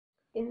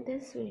In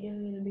this video,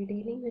 we will be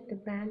dealing with the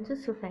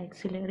branches of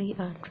axillary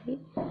artery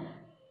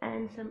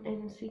and some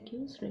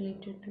MCQs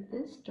related to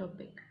this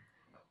topic.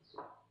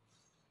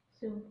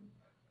 So,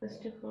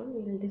 first of all,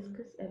 we will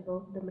discuss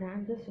about the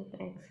branches of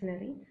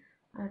axillary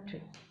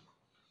artery.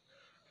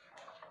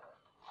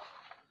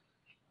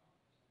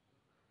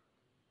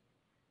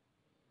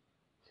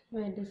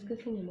 We are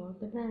discussing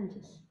about the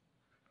branches.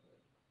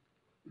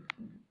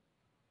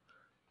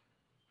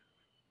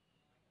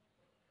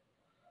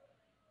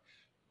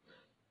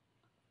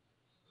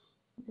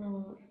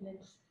 Now,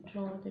 let's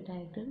draw the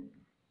diagram.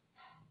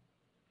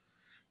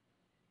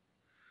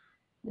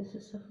 This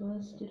is the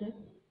first rib,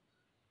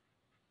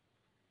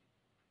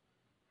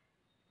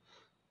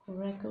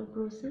 coracal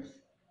process.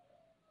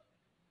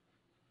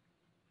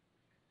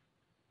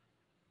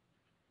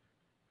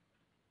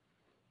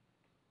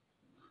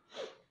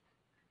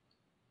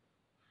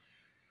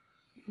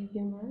 The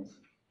humerus,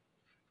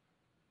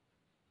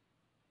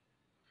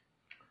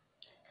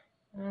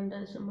 and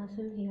there's a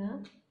muscle here.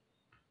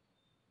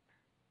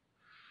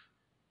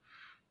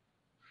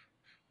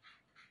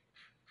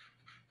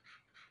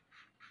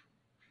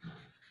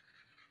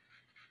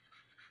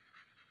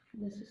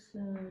 This is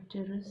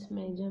teres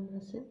major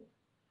muscle.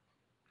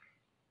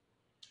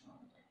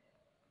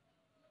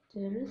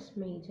 Teres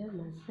major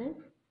muscle.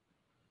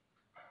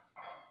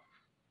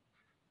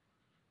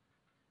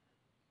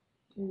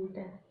 And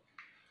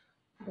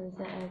there's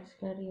the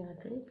axillary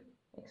artery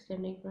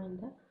extending from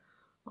the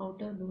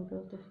outer border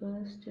of the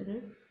first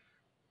rib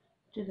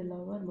to the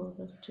lower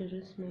border of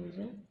teres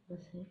major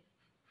muscle.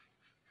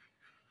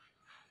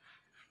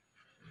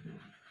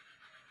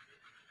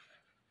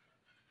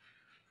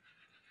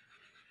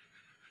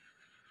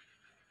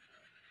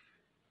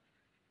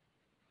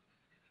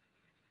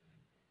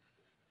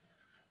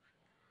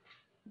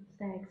 It's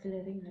the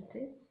axillary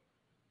artery.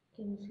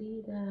 You can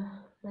see the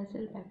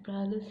muscle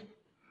pectoralis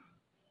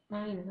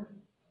minor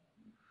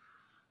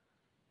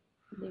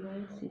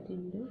divides it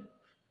into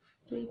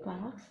three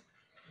parts.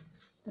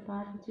 The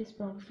part which is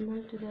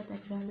proximal to the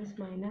pectoralis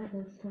minor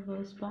is the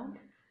first part.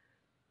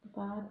 The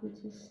part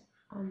which is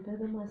under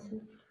the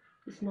muscle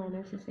is known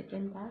as the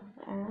second part,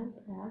 and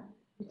part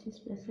which is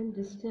present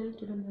distal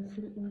to the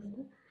muscle is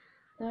the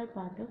third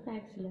part of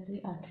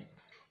axillary artery.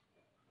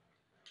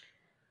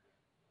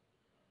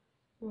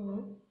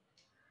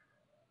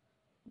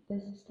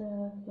 This is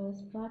the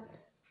first part,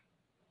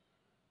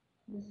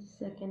 this is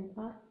second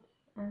part,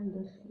 and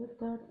this is the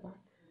third part.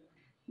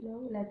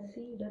 Now let's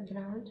see the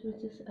branch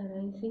which is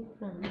arising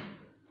from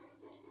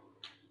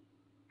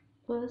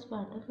first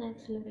part of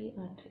axillary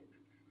artery.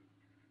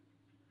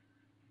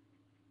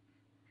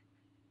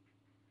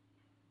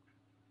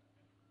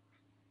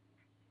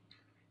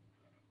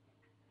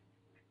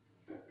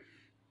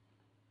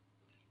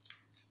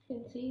 You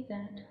can see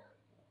that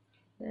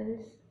there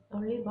is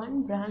only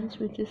one branch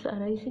which is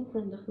arising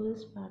from the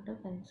first part of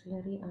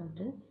axillary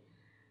artery.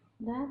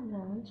 That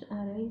branch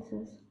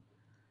arises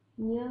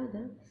near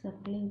the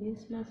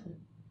subclavius muscle.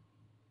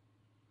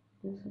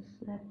 This is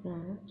that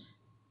branch.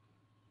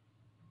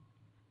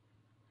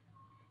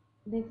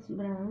 This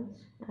branch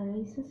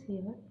arises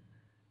here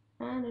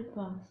and it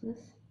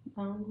passes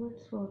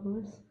downwards,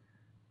 forwards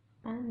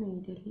and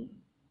medially,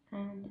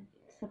 and it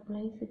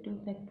supplies the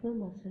two pectoral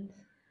muscles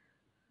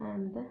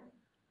and the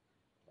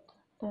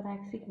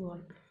thoracic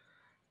wall.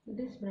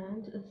 This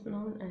branch is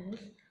known as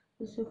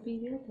the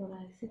superior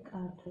thoracic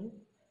artery.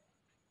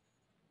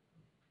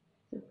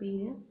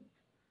 Superior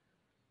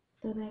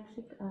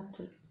thoracic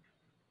artery.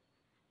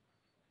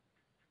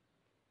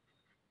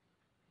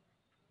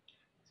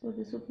 So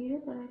the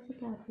superior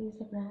thoracic artery is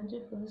a branch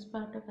of first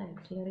part of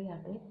axillary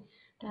artery.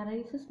 It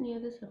arises near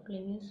the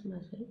subclavius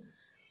muscle,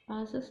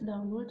 passes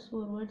downwards,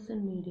 forwards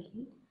and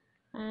medially,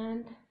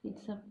 and it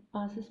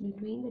passes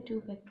between the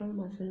two pectoral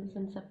muscles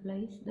and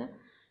supplies the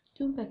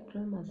two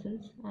pectoral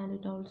muscles, and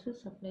it also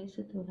supplies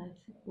the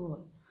thoracic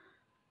wall.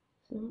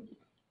 So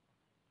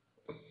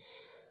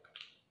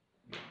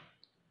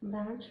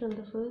branch from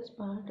the first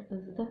part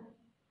is the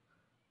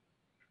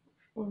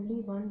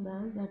only one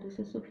branch, that is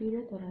the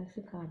superior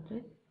thoracic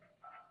artery.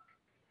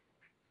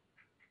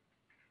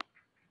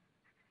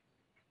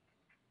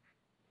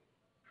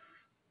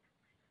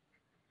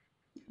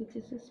 Which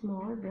is a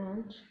small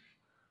branch,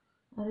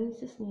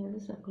 arises near the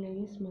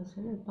subclavius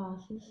muscle and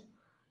passes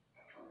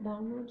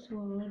downwards,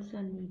 forwards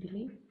and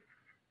medially.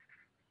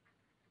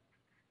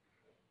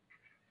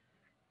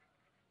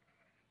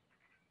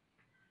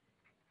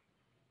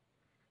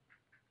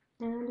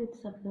 And it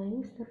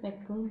supplies the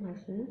pectoral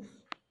muscles,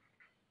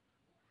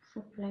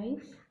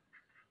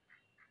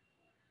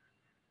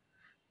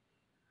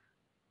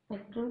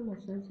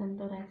 and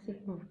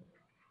thoracic bone.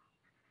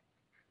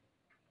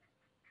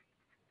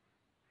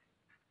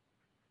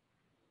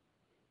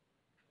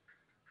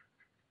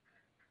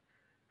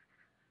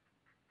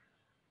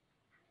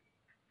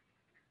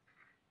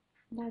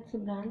 That's a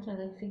branch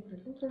arising from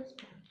the first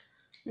part.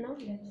 Now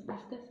let's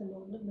discuss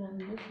about the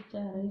branches which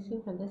are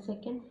arising from the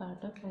second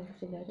part of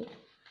axillary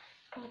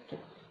artery.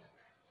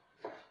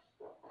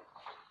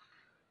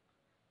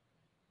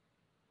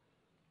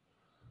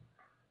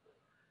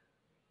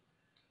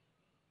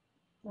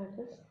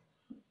 that is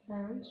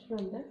branch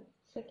from the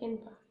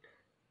second part.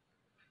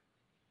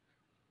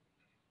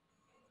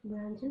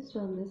 Branches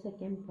from the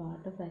second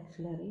part of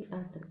axillary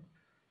artery.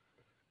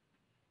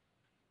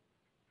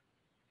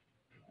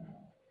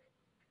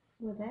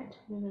 For that,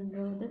 we will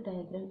draw the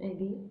diagram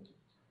again.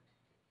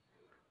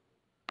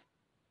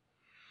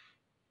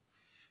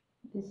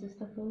 This is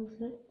the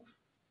first line.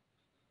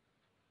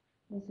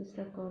 This is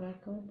the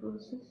coracoid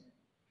process,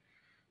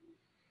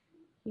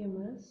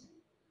 humerus.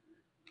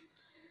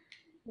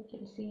 You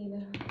can see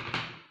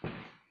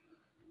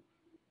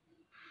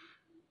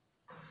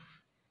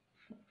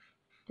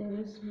there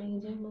is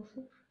major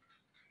muscle.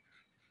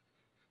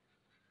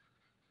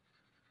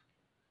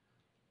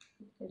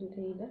 You can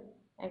see the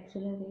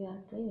axillary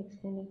artery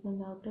extending from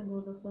the outer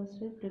border of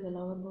first rib to the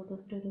lower border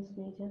of teres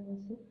major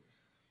muscle.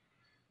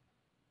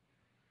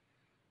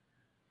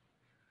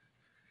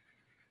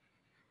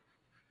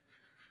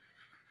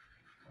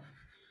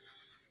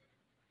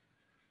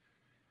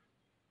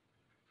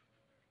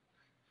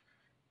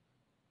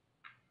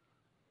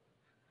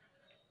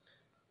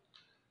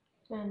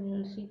 And you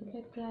will see the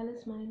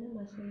pectoralis minor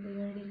muscle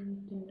dividing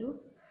it into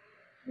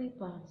three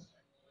parts.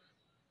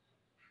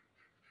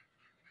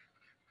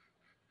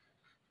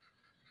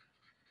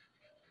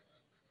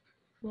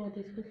 We are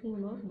discussing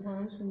about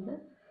branch from the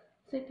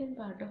second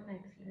part of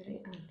axillary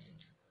artery.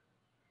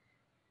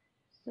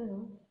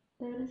 So,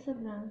 there is a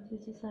branch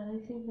which is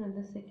arising from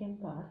the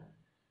second part.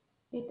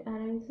 It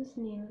arises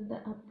near the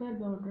upper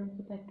border of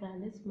the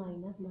pectoralis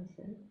minor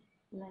muscle,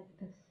 like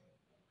this.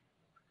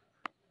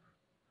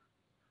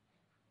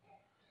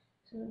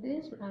 So,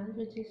 this branch,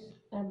 which is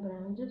a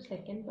branch of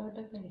second part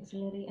of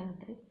axillary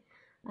artery,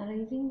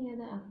 arising near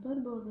the upper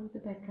border of the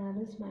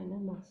pectoralis minor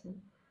muscle,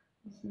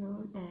 is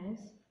known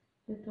as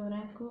the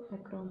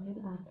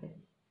thoracoacromial artery.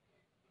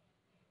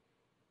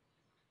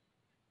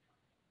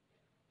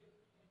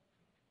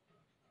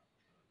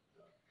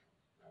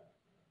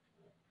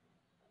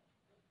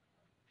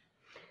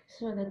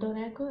 So the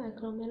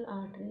thoracoacromial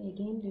artery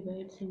again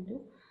divides into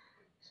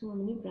so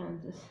many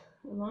branches.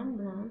 One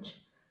branch,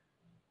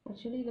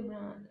 actually the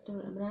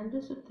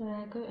branches of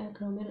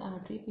thoracoacromial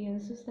artery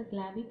pierces the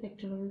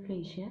clavipectoral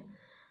fascia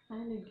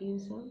and it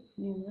gives out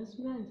numerous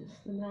branches.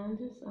 The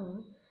branches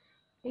are,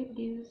 it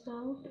gives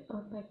out a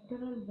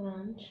pectoral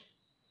branch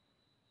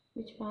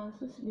which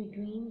passes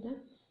between the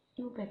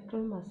two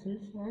pectoral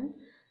muscles and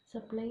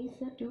supplies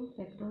the two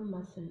pectoral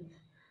muscles.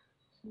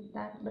 So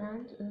that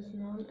branch is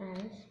known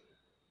as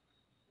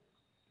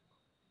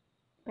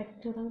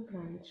pectoral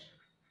branch.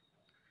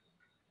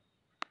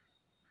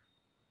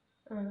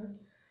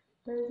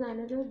 There is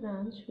another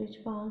branch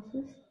which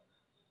passes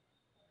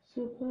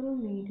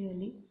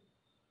superomedially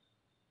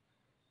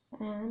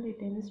and it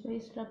ends by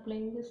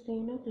supplying the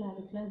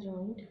sternoclavicular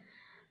joint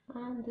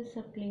and the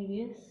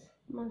subclavius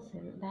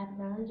muscle. That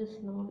branch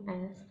is known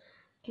as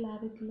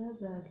clavicular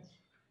branch.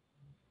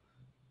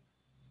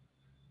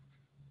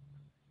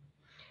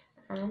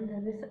 And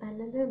there is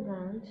another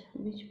branch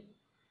which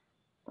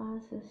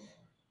passes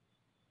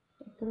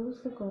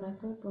across the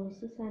coracoid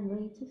process and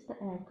reaches the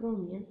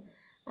acromion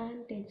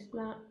and takes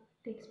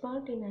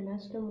part in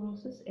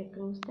anastomosis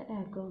across the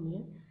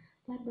acromion.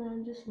 That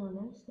branch is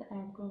known as the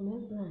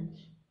acromial branch.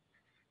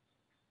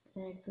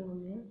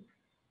 Acromial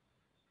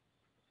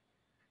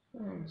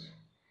branch.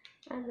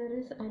 And there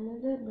is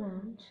another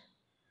branch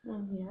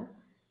from here.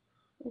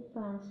 It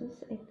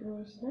passes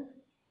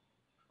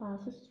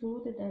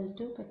through the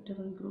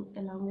deltopectoral group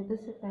along with the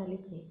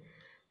cephalic vein.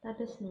 That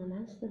is known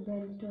as the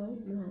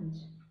deltoid branch.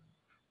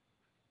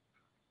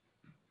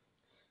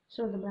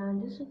 So the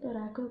branches of the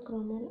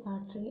thoracoacromial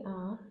artery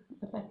are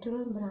the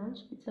pectoral branch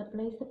which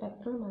supplies the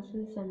pectoral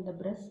muscles and the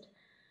breast,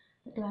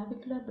 the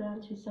clavicular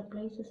branch which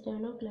supplies the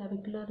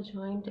sternoclavicular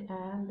joint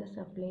and the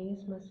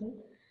subclavius muscle,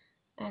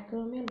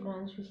 acromial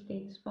branch which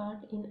takes part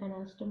in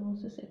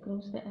anastomosis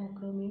across the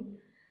acromion,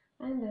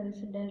 and there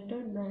is a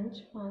deltoid branch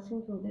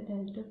passing through the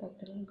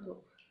deltopectoral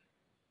group.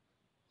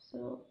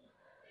 So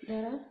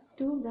there are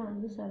two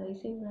branches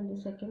arising from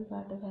the second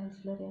part of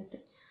axillary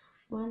artery.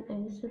 One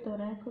is the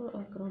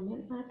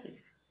thoracoacromial artery.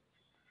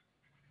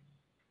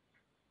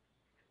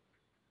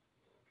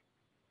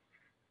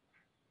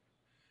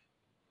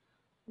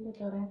 The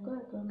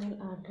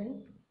thoracoacromial artery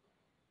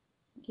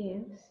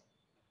gives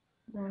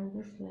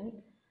branches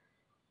like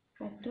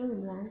pectoral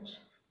branch,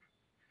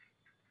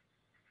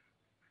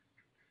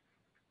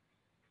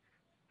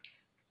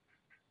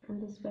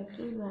 and this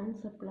pectoral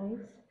branch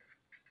supplies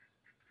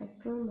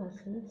pectoral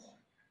muscles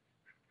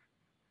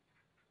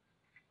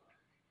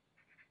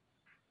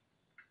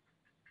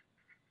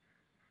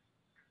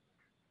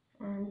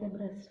and the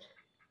breast.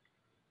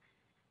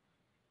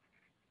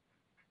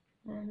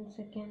 And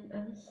second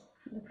is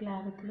the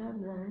clavicular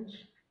branch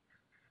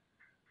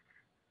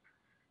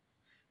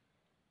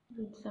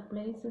which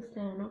supplies the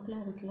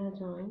sternoclavicular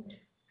joint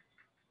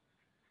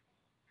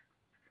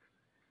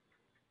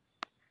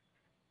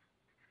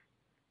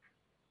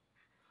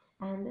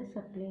and the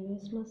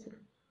subclavius muscle.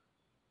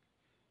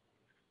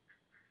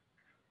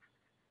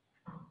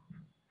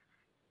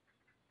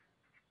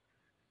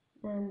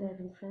 And there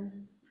is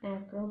an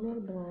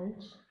acromial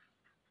branch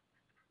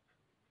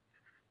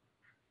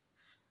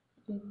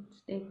with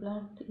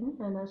stapler in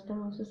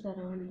anastomosis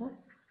around the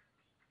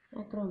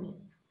acromion.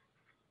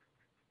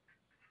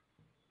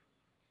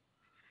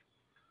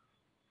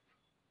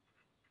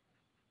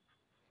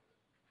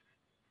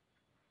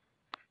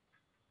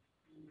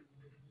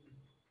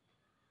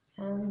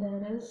 And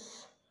there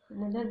is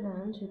another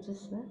branch which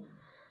is the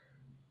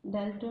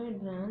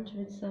deltoid branch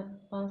which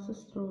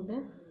passes through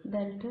the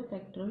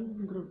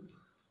deltopectoral group.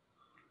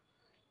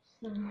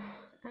 So,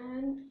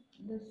 and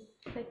the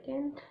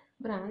second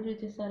branch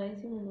which is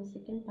arising in the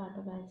second part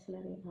of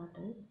axillary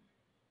artery,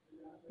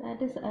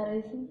 that is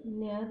arising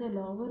near the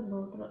lower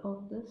border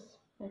of this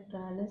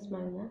pectoralis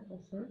minor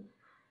vessel,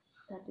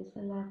 that is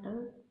the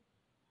lateral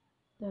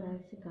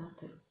thoracic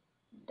artery.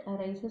 It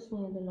arises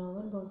near the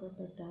lower border of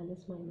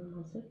pectoralis minor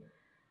muscle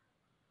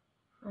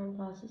and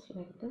passes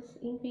like this.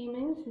 In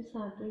females, this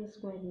artery is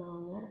quite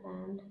longer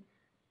and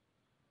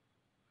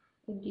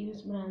it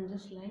gives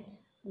branches like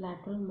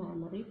lateral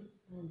mammary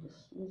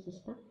branches. This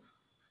is the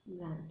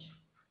branch.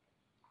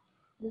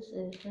 This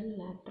is the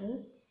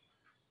lateral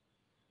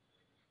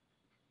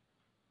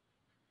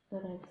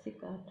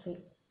thoracic artery.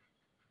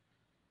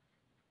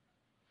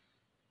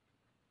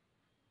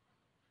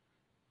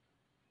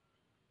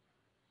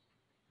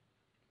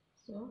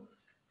 So,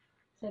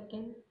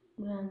 second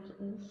branch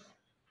is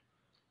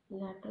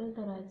lateral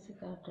thoracic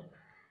artery.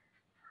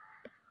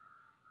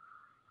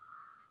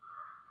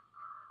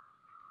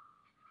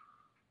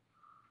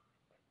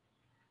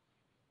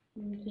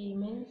 In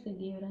females, it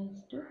gives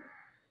rise to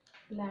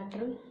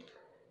lateral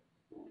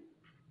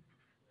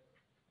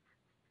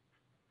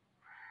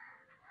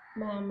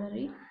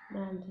mammary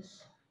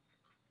branches.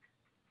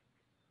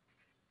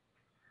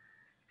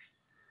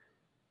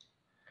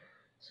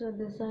 So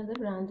these are the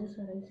branches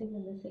arising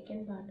in the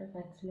second part of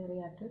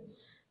axillary artery.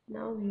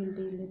 Now we will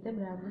deal with the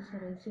branches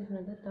arising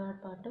from the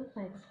third part of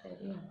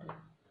axillary artery.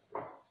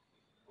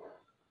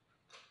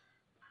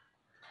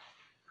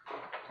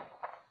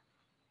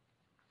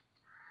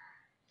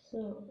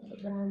 So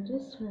the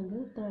branches from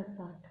the third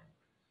part.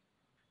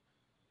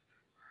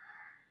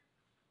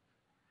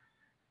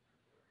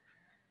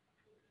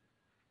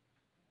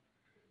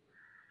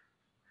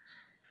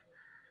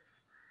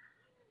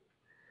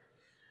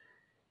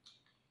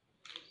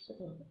 So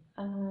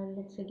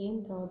let's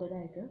again draw the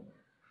diagram.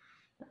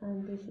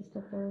 And this is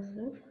the first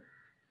rib,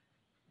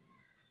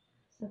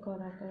 the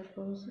coracoid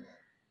process.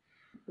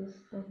 This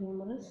is the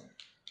humerus,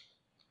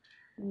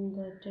 and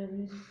the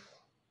tragus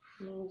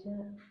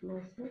major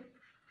muscle,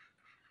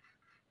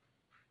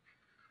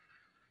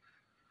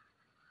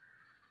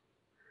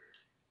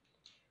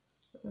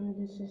 and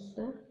this is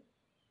the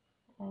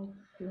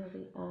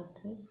axillary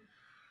artery.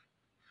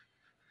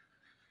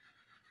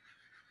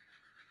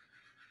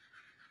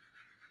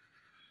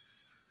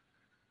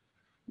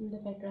 And the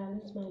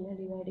pectoralis minor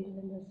dividing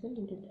the muscle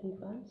into three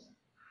parts.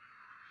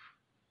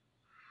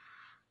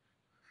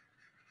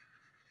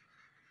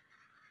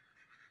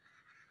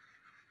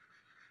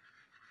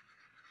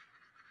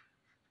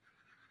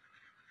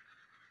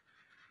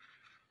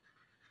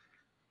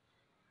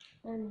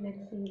 And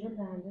let's see the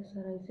branches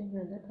arising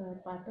from the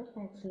third part of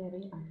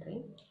axillary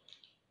artery.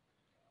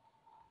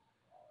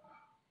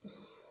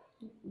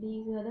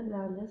 These are the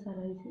branches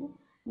arising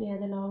near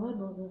the lower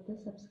border of the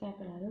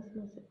subscapularis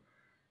muscle.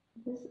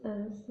 This is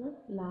the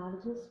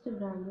largest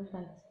branch of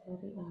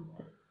axillary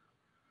artery.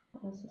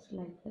 Passes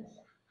like this.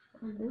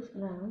 And this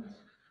branch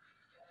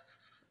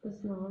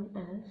is known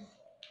as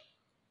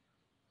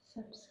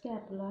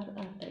subscapular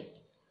artery.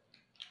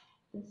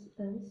 This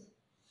branch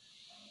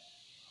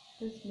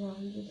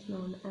is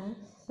known as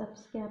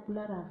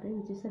subscapular artery,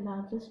 which is the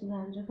largest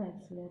branch of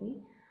axillary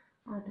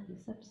artery,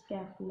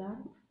 subscapular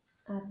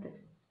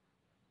artery.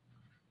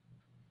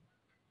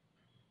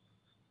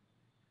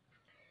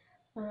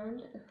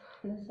 And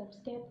the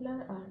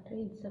subscapular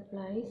artery, it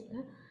supplies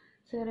the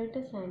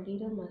serratus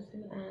anterior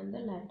muscle and the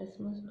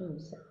latissimus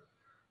dorsi.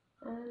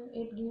 And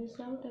it gives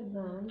out a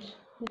branch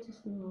which is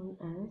known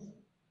as,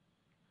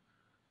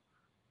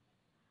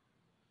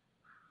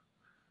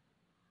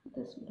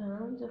 this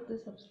branch of the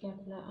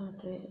subscapular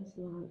artery is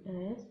known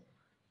as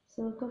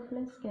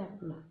circumflex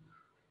scapula.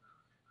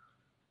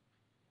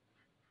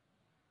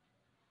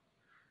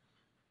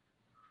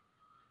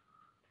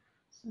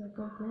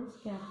 Circumflex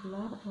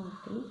scapular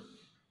artery.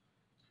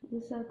 The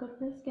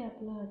circumflex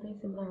scapular artery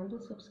is a branch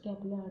of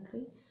subscapular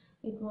artery.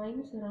 It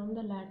winds around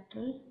the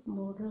lateral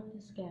border of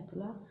the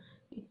scapula.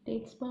 It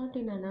takes part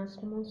in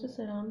anastomosis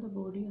around the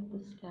body of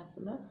the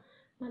scapula,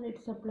 and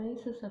it supplies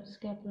the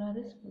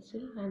subscapularis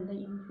muscle and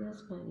the inferior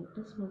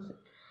spinatus muscle.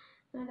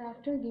 And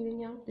after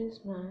giving out this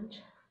branch,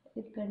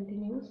 it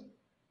continues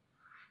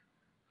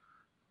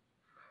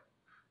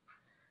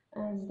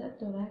as the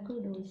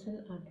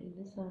thoracodorsal artery.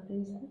 This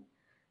artery is the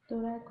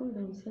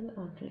thoracodorsal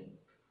artery.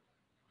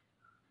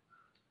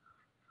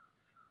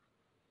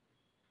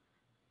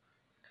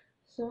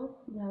 So,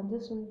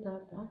 branches from the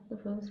third part. The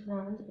first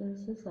branch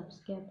is the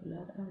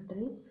subscapular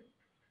artery.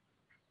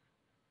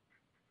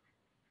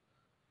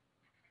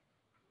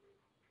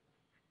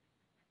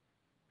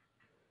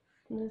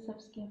 The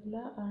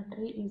subscapular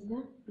artery is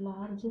the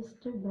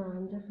largest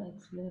branch of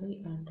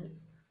axillary artery,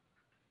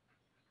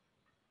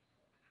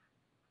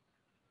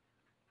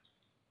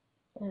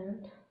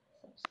 and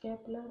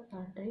subscapular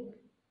artery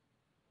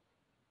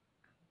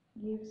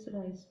gives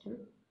rise to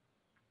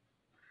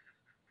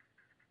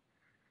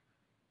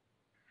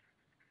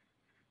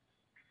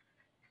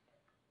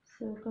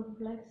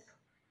circumflex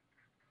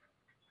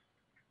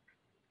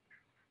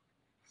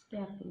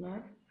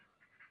scapula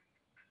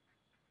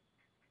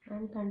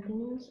and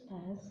continues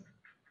as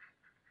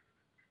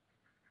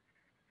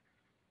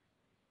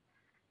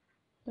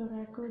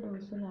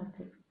thoracodorsal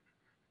artery.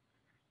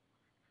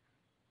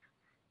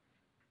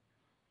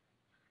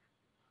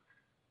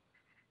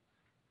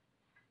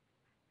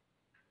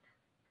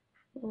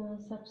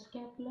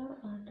 Subscapular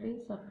artery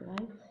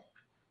supplies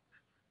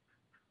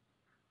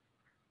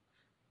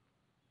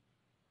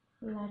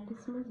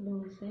latissimus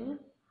dorsi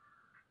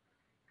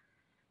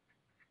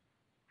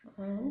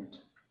and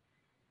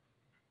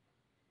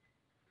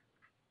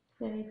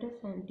serratus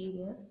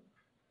anterior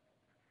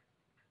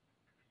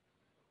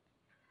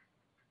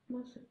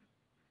muscle,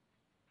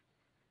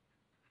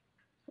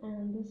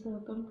 and the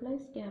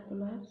circumflex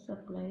scapular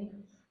supplies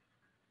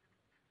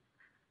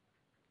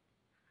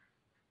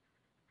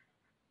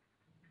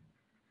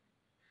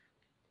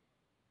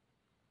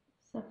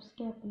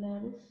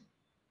subscapularis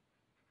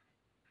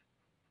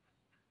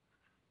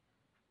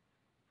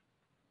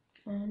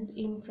and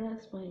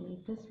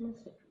infraspinatus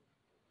muscle.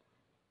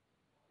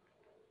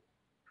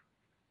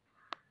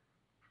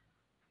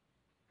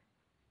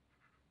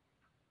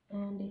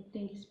 And it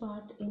takes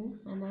part in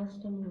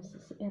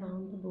anastomosis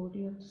around the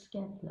body of the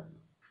scapula.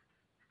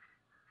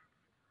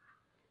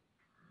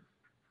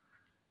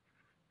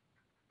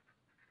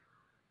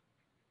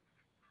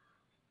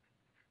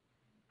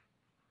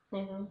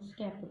 Around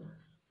scapula.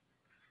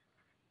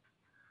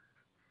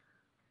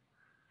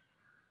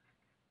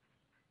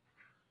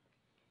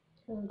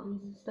 So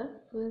this is the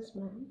first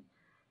branch,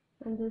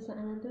 and there is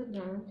another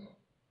branch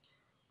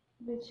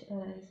which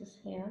arises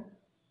here.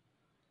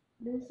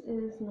 This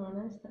is known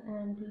as the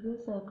anterior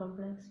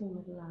circumflex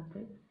humeral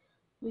artery,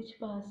 which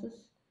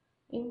passes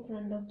in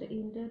front of the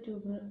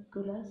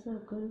intertubercular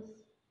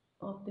circles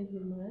of the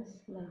humerus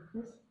like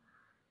this,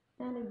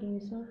 and it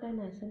gives out an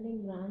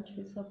ascending branch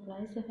which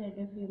supplies the head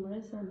of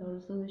humerus and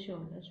also the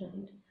shoulder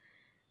joint.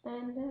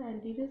 And the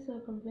anterior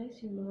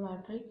circumflex humeral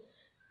artery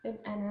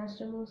with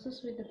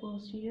anastomosis with the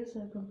posterior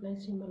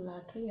circumflex humeral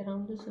artery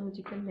around the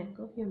surgical neck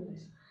of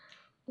humerus.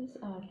 This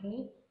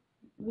artery,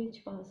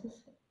 which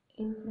passes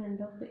in front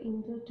of the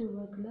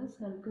intertubercular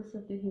sulcus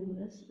of the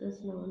humerus,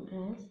 is known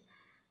as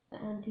the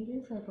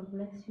anterior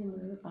circumflex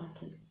humeral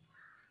artery.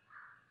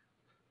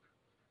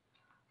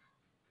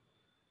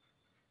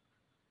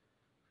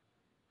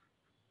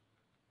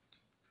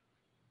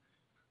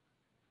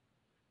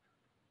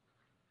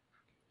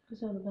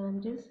 So the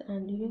branch is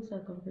anterior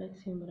circumflex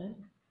humeral,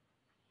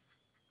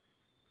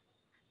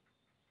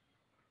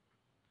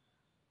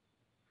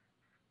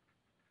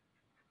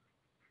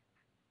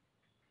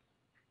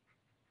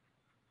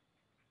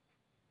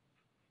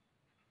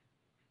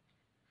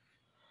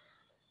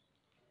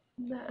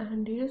 the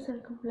anterior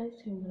circumflex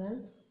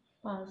humeral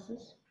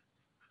passes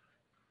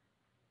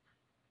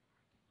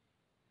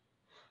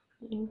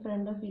in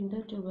front of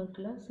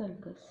intertubercular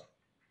sulcus.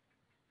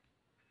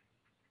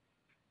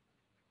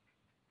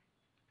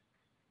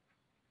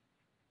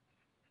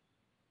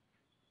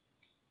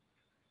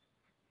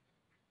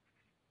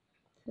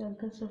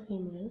 Sulcus of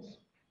humerus,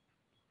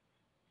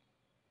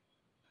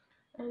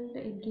 and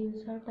it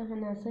gives out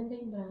an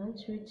ascending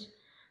branch which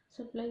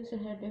supplies the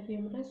head of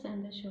humerus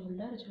and the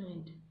shoulder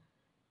joint,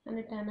 and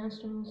it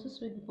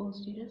anastomosis with the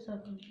posterior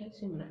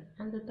circumflex humeral.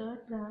 And the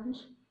third branch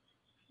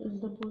is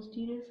the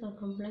posterior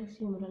circumflex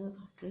humeral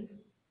artery,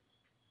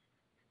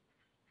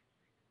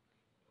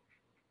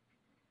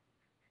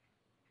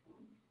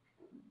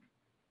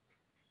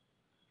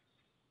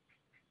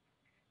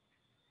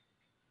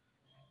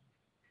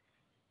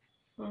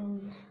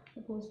 and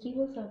the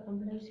posterior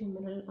circumflex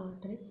humeral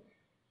artery,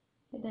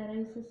 it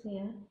arises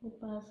here. It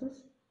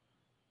passes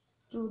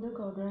through the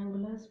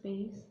quadrangular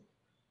space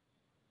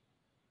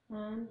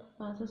and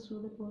passes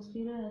through the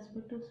posterior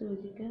aspect of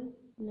surgical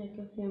neck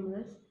of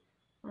humerus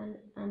and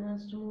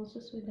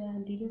anastomosis with the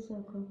anterior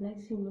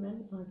circumflex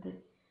humeral artery.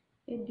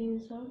 It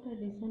gives out a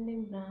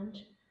descending branch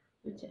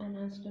which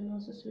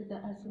anastomosis with the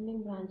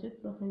ascending branch of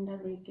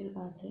profunda brachial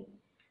artery.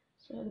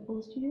 So the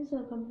posterior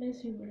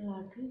circumflex humeral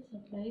artery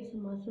supplies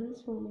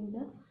muscles forming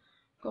the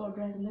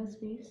quadrangular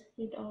space.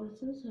 It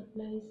also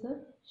supplies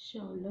the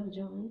shoulder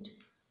joint.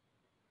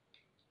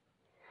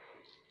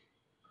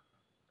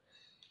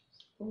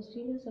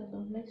 Posterior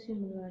circumflex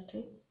humeral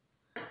artery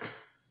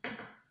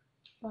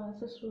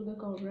passes through the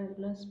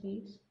quadrangular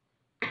space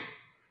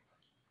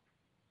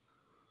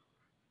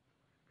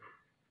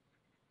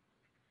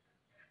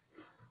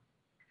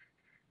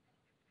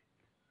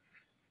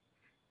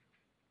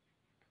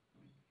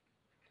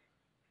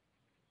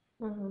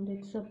and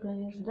it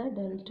supplies the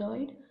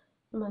deltoid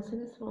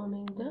muscles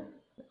forming the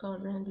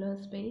quadrangular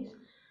space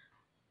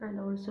and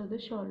also the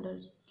shoulder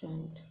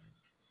joint.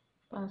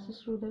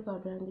 passes through the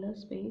quadrangular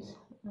space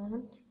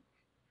and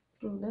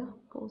through the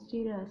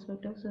posterior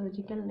aspect of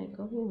surgical neck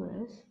of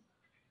humerus.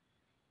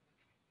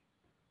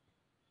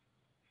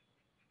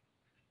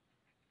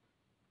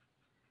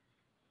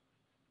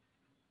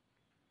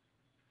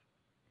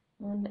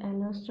 And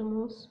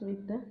anastomose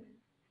with the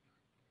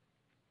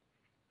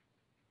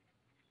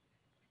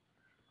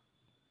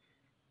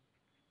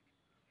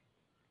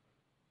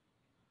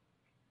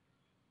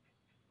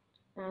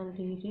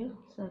anterior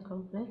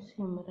circumflex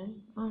humeral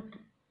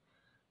artery.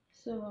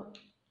 So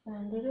the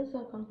anterior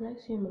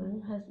circumflex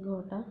humeral has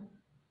got a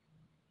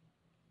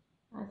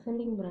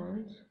ascending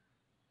branch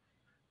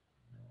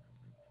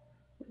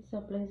which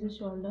supplies the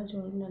shoulder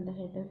joint at the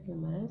head of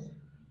humerus.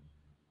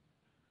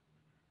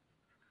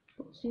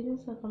 Posterior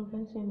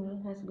circumflex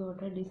humeral has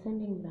got a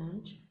descending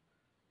branch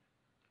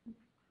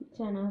which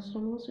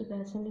anastomose with the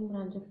ascending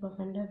branch of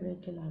profunda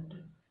brachial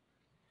artery.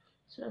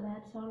 So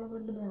that's all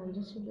about the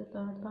branches of the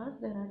third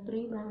part. There are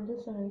three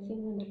branches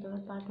arising in the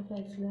third part of the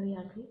axillary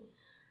artery.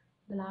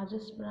 The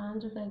largest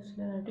branch of the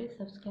axillary artery is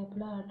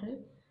subscapular artery,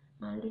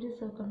 anterior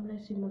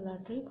circumflex humeral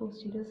artery,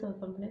 posterior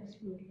circumflex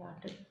humeral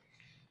artery.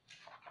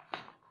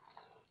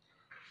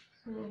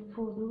 So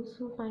for those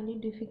who find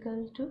it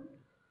difficult to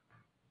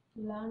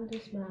learn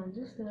these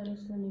branches, there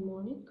is the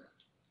mnemonic.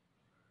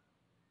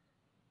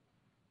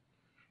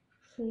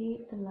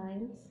 See the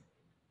lines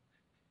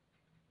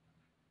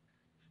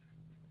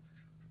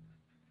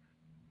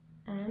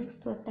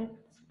and protect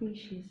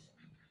species.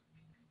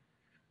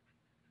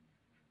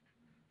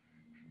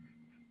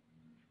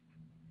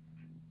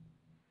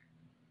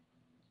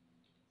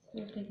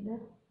 So take the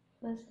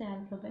first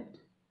alphabet.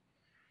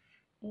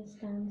 A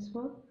stands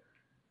for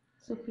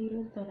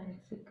superior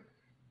thoracic.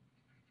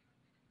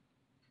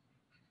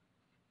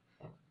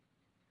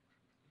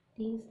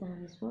 T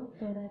stands for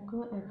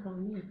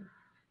thoracoacromial.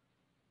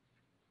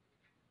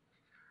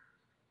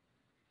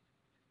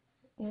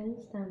 L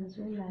stands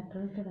for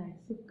lateral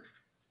thoracic.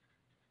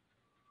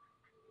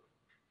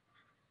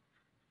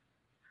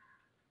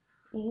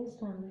 A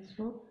stands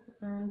for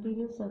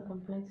anterior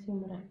circumflex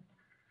humeral.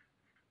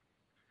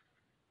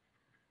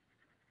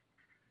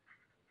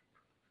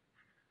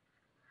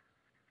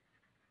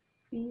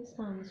 P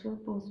stands for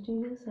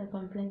posterior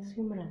circumflex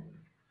humeral.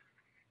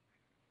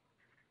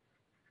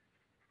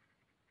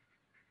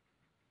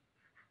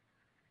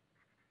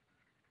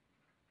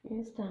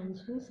 A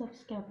stands for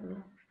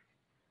subscapular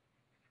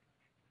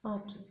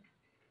artery.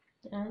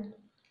 And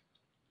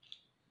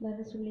there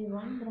is only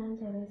one branch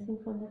arising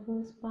from the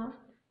first part,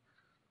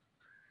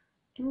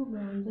 two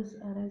branches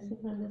arising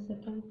from the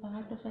second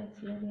part of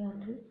axillary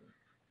artery,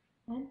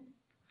 and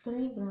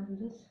three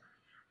branches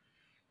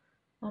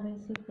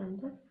arising from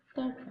the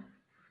third part.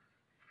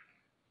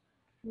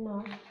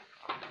 Now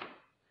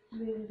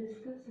we will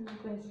discuss some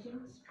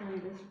questions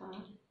from this part.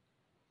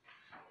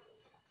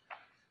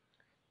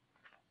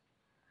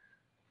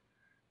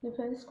 The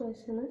first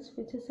question is,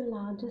 which is the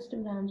largest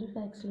branch of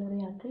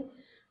axillary artery?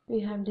 We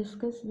have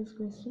discussed this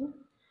question,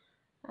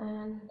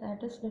 and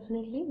that is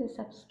definitely the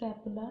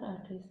subscapular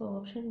artery. So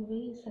option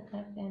B is the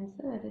correct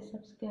answer, that is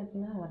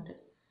subscapular artery.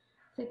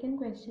 Second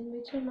question,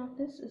 which one of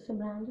this is a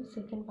branch of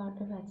second part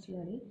of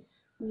axillary?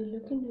 We will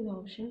look into the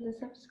option. The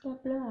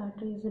subscapular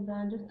artery is a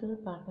branch of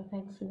third part of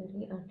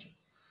axillary artery.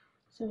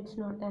 So it's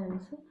not the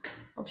answer.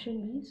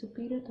 Option B,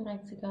 superior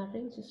thoracic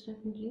artery, which is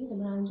definitely the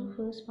branch of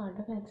first part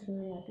of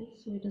axillary artery.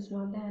 So it is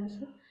not the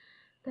answer.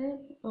 Third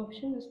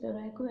option is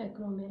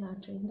thoracoacromial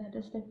artery. That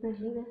is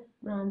definitely the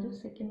branch of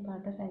second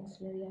part of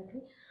axillary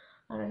artery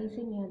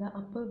arising near the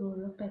upper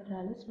border of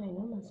pectoralis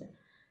minor muscle.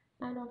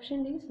 And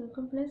option D,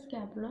 circumflex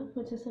scapula,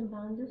 which is a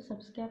branch of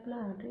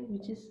subscapular artery,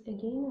 which is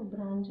again a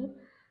branch of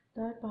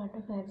third part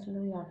of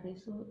axillary artery.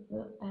 So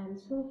the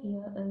answer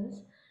here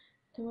is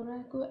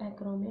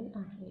thoracoacromial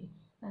artery.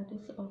 That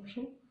is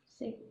option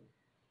C.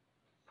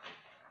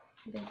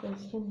 The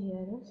question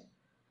here is,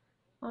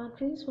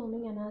 arteries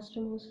forming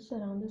anastomosis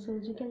around the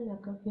surgical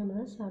neck of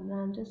humerus are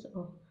branches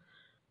of.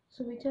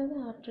 So which are the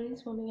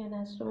arteries forming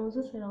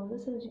anastomosis around the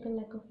surgical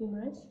neck of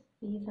humerus?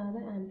 These are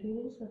the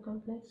anterior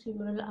circumflex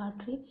humeral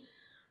artery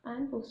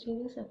and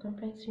posterior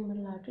circumflex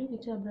humeral artery,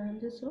 which are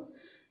branches of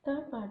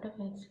third part of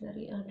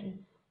axillary artery.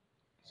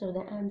 So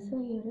the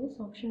answer here is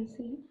option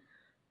C,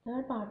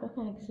 third part of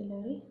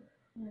axillary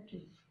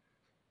artery.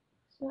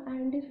 So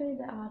identify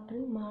the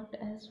artery marked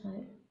as 5.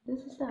 This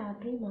is the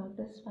artery marked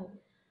as 5.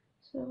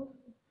 So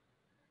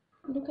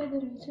look at the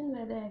region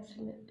where the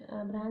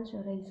branch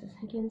arises.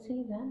 You can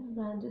see that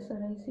branch is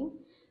arising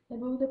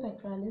above the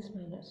pectoralis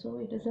minor. So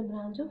it is a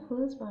branch of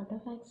first part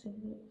of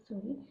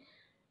axillary.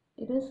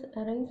 It is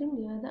arising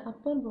near the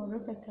upper border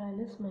of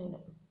pectoralis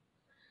minor.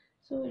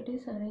 So it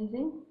is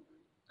arising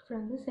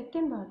from the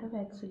second part of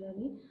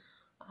axillary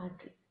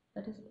artery,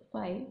 that is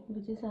 5,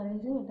 which is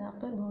arising at the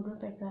upper border of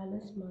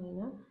pectoralis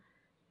minor.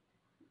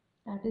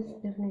 That is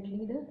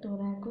definitely the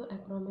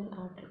thoracoacromial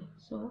artery.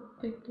 So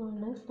fifth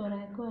one is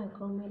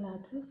thoracoacromial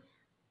artery,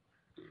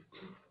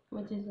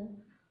 which is a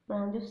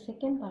branch of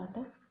second part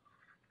of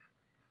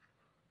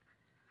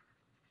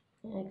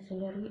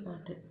axillary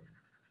artery.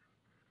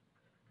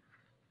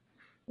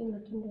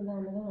 look into the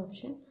another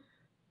option.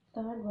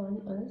 Third one,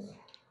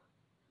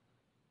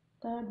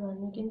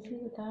 you can see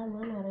the third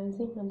one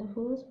arising from the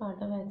first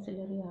part of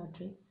axillary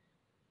artery.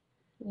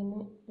 We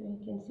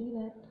can see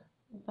that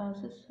it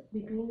passes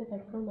between the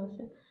pectoral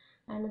muscle,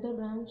 another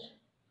branch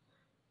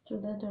to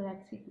the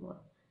thoracic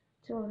wall.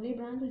 So only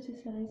branch which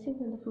is arising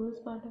from the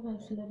first part of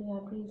axillary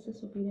artery is the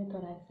superior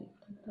thoracic.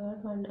 The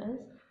third one is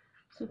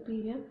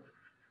superior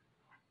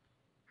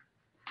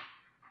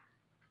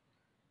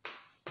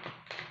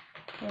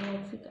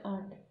thoracic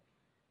artery.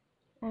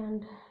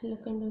 And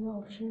look into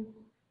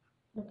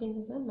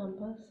the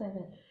number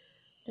 7.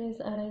 It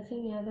is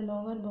arising near the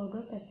lower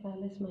border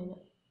pectoralis minor.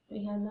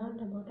 We have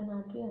learned about an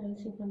artery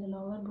arising from the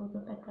lower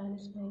border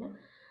pectoralis minor,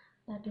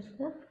 that is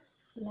the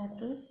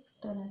lateral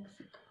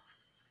thoracic.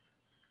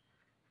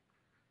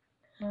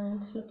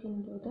 And look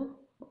into the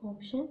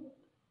option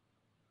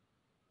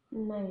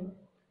 9.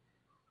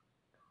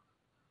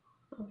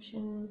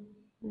 Option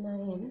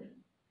 9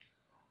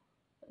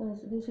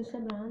 is this is a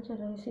branch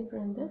arising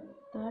from the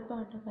third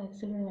part of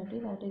axillary artery,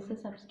 that is the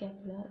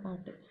subscapular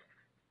artery.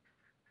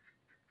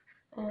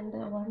 And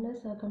one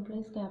is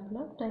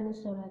circumflex-scapular, 10 is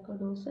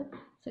thoracodorsal,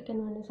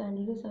 second one is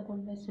anterior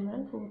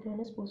circumflex-humeral, fourth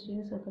one is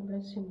posterior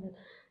circumflex-humeral.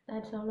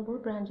 That's all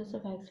about branches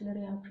of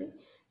axillary artery.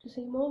 To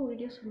see more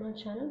videos from our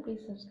channel,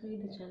 please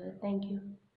subscribe the channel. Thank you.